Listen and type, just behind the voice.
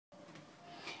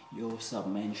Yo, what's up,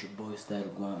 man? It's your boy Starry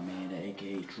Gwalla, man,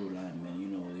 aka True Line, man. You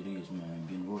know what it is, man.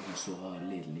 Been working so hard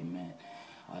lately, man.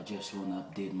 I just wanna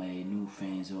update my new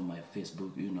fans on my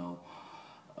Facebook, you know.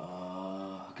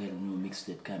 I got a new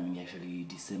mixtape coming actually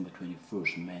December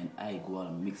 21st, man. I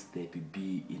Gwalla mixtape will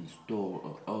be in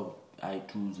store of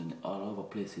iTunes and all other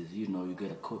places. You know, you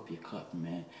gotta copy a copy,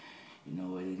 man. You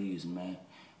know what it is, man.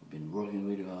 We've been working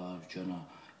really hard, trying to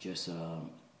just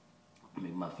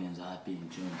make my fans happy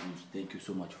and join you. Thank you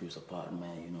so much for your support,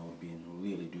 man. You know, we've been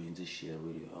really doing this year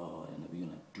really hard, and we're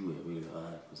gonna do it really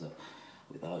hard because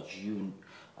without you,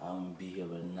 I wouldn't be here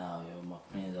right now. Yo, my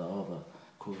friends are all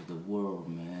across the world,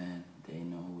 man. They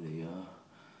know who they are,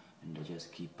 and they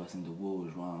just keep passing the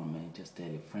word around, man. Just tell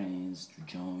your friends to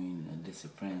join and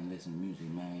listen music,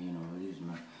 man. You know what it is,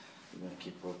 man. We're gonna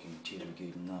keep working till we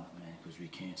get enough, man, because we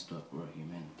can't stop working,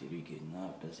 man, till we get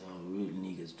enough. That's how real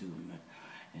niggas do, man.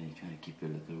 And you're trying to keep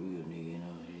it like a real nigga, you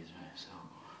know what it is, man. So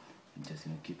I'm just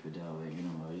gonna keep it that way, you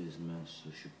know what it is, man. So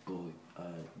it's your boy,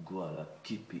 Gwalla.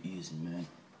 Keep it easy, man.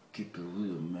 Keep it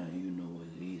real, man. You know what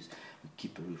it is. We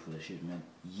keep it real for that shit, man.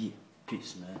 Yeah,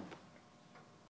 peace, man.